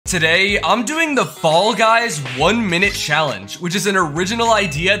Today, I'm doing the Fall Guys 1 minute challenge, which is an original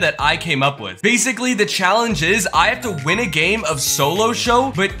idea that I came up with. Basically, the challenge is I have to win a game of solo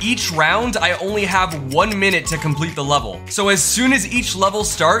show, but each round I only have 1 minute to complete the level. So as soon as each level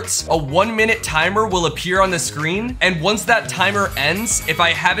starts, a 1 minute timer will appear on the screen. And once that timer ends, if I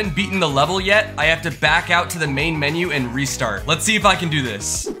haven't beaten the level yet, I have to back out to the main menu and restart. Let's see if I can do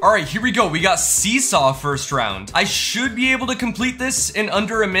this. All right, here we go. We got Seesaw first round. I should be able to complete this in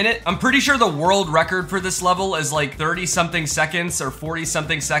under a minute. I'm pretty sure the world record for this level is like 30 something seconds or 40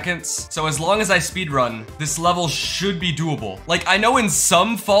 something seconds. So as long as I speedrun, this level should be doable. Like, I know in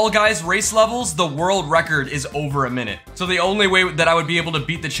some Fall Guys race levels, the world record is over a minute. So the only way that I would be able to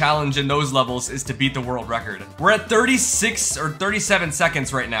beat the challenge in those levels is to beat the world record. We're at 36 or 37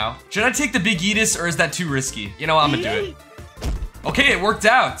 seconds right now. Should I take the Big Eatus or is that too risky? You know what, I'm gonna do it. Okay, it worked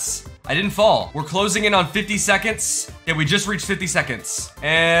out. I didn't fall. We're closing in on 50 seconds. Yeah, we just reached 50 seconds.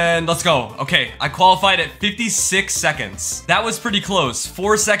 And let's go. Okay, I qualified at 56 seconds. That was pretty close.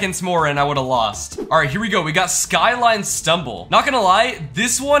 4 seconds more and I would have lost. All right, here we go. We got Skyline Stumble. Not gonna lie,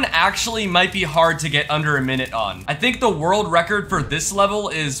 this one actually might be hard to get under a minute on. I think the world record for this level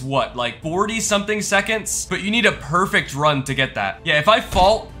is what, like 40 something seconds? But you need a perfect run to get that. Yeah, if I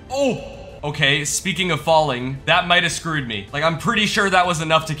fall, oh. Okay, speaking of falling, that might have screwed me. Like, I'm pretty sure that was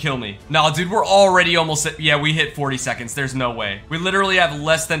enough to kill me. Nah, dude, we're already almost at, yeah, we hit 40 seconds. There's no way. We literally have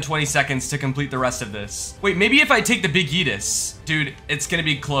less than 20 seconds to complete the rest of this. Wait, maybe if I take the Big Eatus. Dude, it's gonna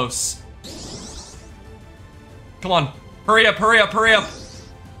be close. Come on. Hurry up, hurry up, hurry up.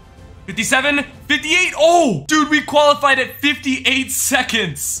 57, 58. Oh, dude, we qualified at 58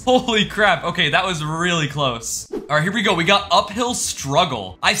 seconds. Holy crap. Okay, that was really close. All right, here we go. We got Uphill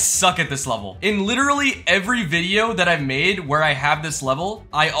Struggle. I suck at this level. In literally every video that I've made where I have this level,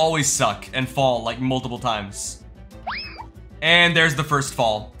 I always suck and fall like multiple times. And there's the first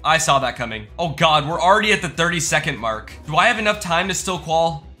fall. I saw that coming. Oh God, we're already at the 30-second mark. Do I have enough time to still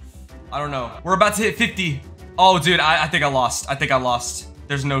qual? I don't know. We're about to hit 50. Oh, dude, I think I lost. I think I lost.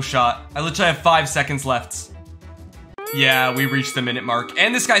 There's no shot. I literally have 5 seconds left. Yeah, we reached the minute mark.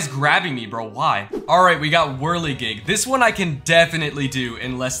 And this guy's grabbing me, bro. Why? All right, we got Whirligig. This one I can definitely do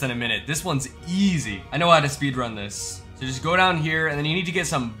in less than a minute. This one's easy. I know how to speedrun this. So just go down here, and then you need to get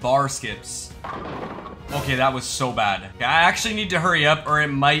some bar skips. Okay, that was so bad. Okay, I actually need to hurry up, or it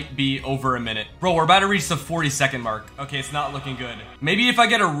might be over a minute. Bro, we're about to reach the 40-second mark. Okay, it's not looking good. Maybe if I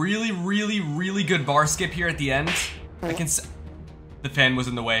get a really, really, really good bar skip here at the end, I can... The fan was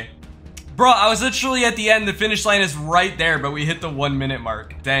in the way. Bro, I was literally at the end. The finish line is right there, but we hit the 1 minute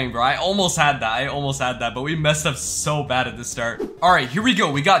mark. Dang, bro, I almost had that. I almost had that, but we messed up so bad at the start. All right, here we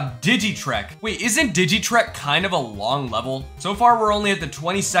go. We got Digitrek. Wait, isn't Digitrek kind of a long level? So far, we're only at the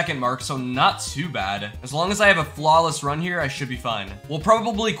 20-second mark, so not too bad. As long as I have a flawless run here, I should be fine. We'll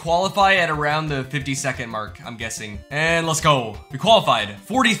probably qualify at around the 50-second mark, I'm guessing. And let's go. We qualified.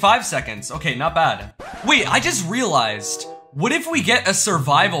 45 seconds. Okay, not bad. Wait, I just realized... What if we get a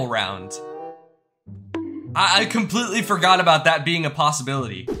survival round? I completely forgot about that being a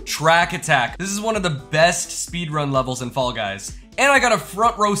possibility. Track Attack. This is one of the best speedrun levels in Fall Guys. And I got a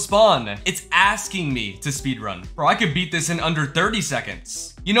front row spawn. It's asking me to speedrun. Bro, I could beat this in under 30 seconds.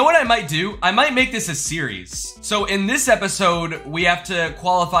 You know what I might do? I might make this a series. So in this episode, we have to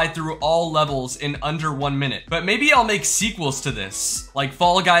qualify through all levels in under 1 minute. But maybe I'll make sequels to this. Like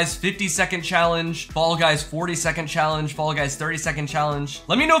Fall Guys 50-second challenge, Fall Guys 40-second challenge, Fall Guys 30-second challenge.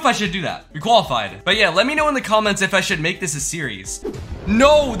 Let me know if I should do that. We qualified. But yeah, let me know in the comments if I should make this a series.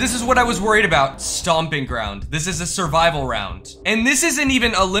 No, this is what I was worried about. Stomping Ground. This is a survival round. And this isn't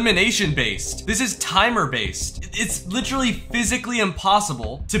even elimination based. This is timer based. It's literally physically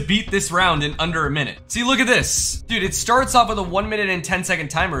impossible to beat this round in under a minute. See, look at this. Dude, it starts off with a 1 minute and 10-second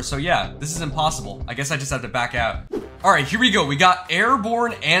timer. So yeah, this is impossible. I guess I just have to back out. All right, here we go. We got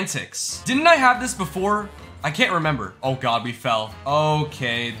Airborne Antics. Didn't I have this before? I can't remember. Oh God, we fell.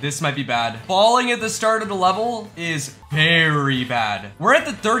 Okay, this might be bad. Falling at the start of the level is very bad. We're at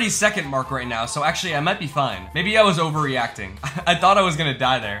the 30-second mark right now, so actually I might be fine. Maybe I was overreacting. I thought I was gonna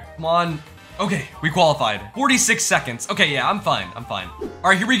die there. Come on. Okay, we qualified. 46 seconds. Okay, yeah, I'm fine. I'm fine. All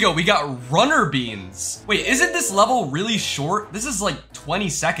right, here we go. We got Runner Beans. Wait, isn't this level really short? This is like 20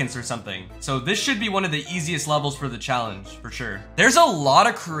 seconds or something. So this should be one of the easiest levels for the challenge, for sure. There's a lot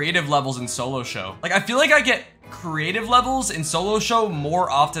of creative levels in solo show. Like, I feel like I get creative levels in solo show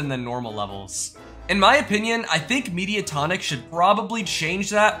more often than normal levels. In my opinion, I think Mediatonic should probably change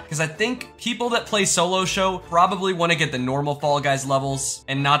that, because I think people that play solo show probably want to get the normal Fall Guys levels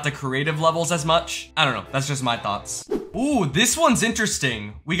and not the creative levels as much. I don't know, that's just my thoughts. Ooh, this one's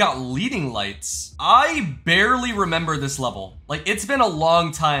interesting. We got leading lights. I barely remember this level. Like, it's been a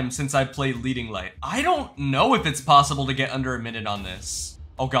long time since I played leading light. I don't know if it's possible to get under a minute on this.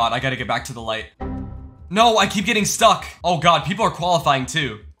 Oh God, I gotta get back to the light. No, I keep getting stuck. Oh God, people are qualifying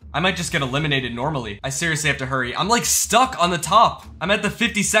too. I might just get eliminated normally. I seriously have to hurry. I'm like stuck on the top. I'm at the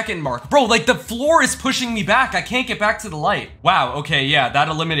 50-second mark. Bro, like the floor is pushing me back. I can't get back to the light. Wow, okay, yeah, that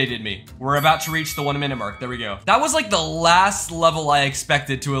eliminated me. We're about to reach the 1 minute mark. There we go. That was like the last level I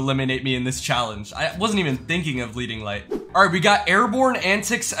expected to eliminate me in this challenge. I wasn't even thinking of leading light. All right, we got airborne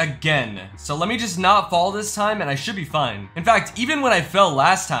antics again. So let me just not fall this time and I should be fine. In fact, even when I fell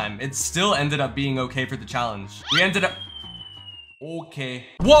last time, it still ended up being okay for the challenge. We ended up... Okay.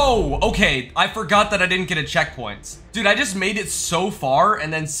 Whoa, okay. I forgot that I didn't get a checkpoint. Dude, I just made it so far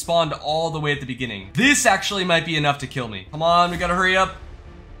and then spawned all the way at the beginning. This actually might be enough to kill me. Come on, we gotta hurry up.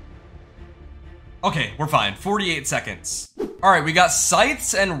 Okay, we're fine. 48 seconds. All right, we got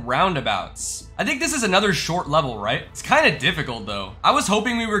sights and roundabouts. I think this is another short level, right? It's kind of difficult though. I was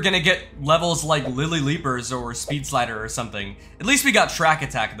hoping we were gonna get levels like Lily Leapers or Speed Slider or something. At least we got Track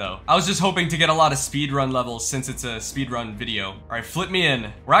Attack though. I was just hoping to get a lot of speedrun levels since it's a speedrun video. All right, flip me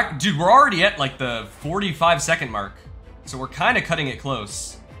in. Dude, we're already at like the 45-second mark. So we're kind of cutting it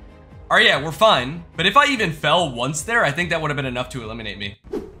close. All right, yeah, we're fine. But if I even fell once there, I think that would have been enough to eliminate me.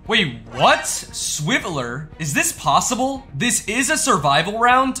 Wait, what? Swiveler? Is this possible? This is a survival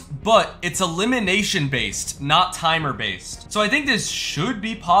round, but it's elimination based, not timer based. So I think this should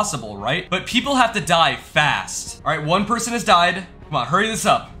be possible, right? But people have to die fast. All right, one person has died. Come on, hurry this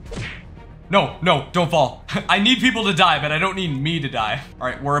up. No, no, don't fall. I need people to die, but I don't need me to die. All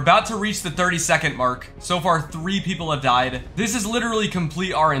right, we're about to reach the 30-second mark. So far, 3 people have died. This is literally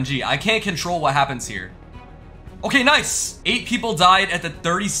complete RNG. I can't control what happens here. Okay, nice. 8 people died at the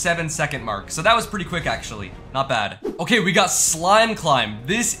 37-second mark. So that was pretty quick, actually. Not bad. Okay, we got Slime Climb.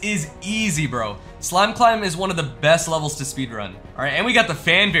 This is easy, bro. Slime Climb is one of the best levels to speedrun. All right, and we got the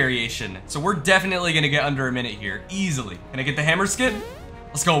fan variation. So we're definitely gonna get under a minute here, easily. Can I get the hammer skip?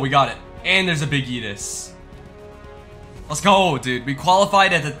 Let's go, we got it. And there's a big Edis. Let's go, dude. We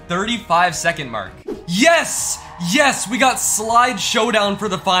qualified at the 35-second mark. Yes! Yes, we got Slide Showdown for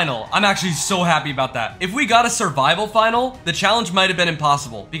the final. I'm actually so happy about that. If we got a survival final, the challenge might have been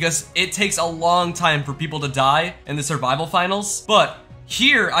impossible because it takes a long time for people to die in the survival finals. But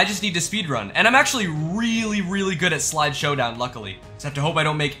here, I just need to speedrun. And I'm actually really, really good at Slide Showdown, luckily. Just have to hope I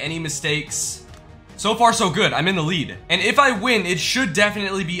don't make any mistakes. So far, so good. I'm in the lead. And if I win, it should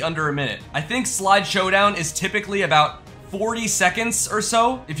definitely be under a minute. I think Slide Showdown is typically about 40 seconds or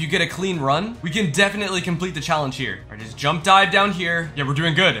so. If you get a clean run, we can definitely complete the challenge here. All right, just jump dive down here. Yeah, we're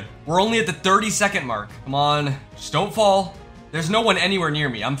doing good. We're only at the 30-second mark. Come on, just don't fall. There's no one anywhere near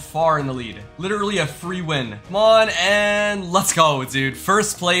me. I'm far in the lead. Literally a free win. Come on, and let's go, dude.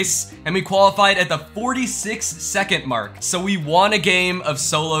 First place, and we qualified at the 46-second mark. So we won a game of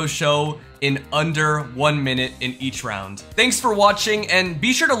solo show in under 1 minute in each round. Thanks for watching, and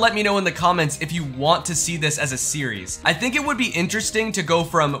be sure to let me know in the comments if you want to see this as a series. I think it would be interesting to go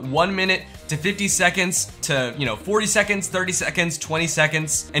from 1 minute to 50 seconds to, 40 seconds, 30 seconds, 20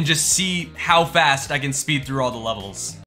 seconds, and just see how fast I can speed through all the levels.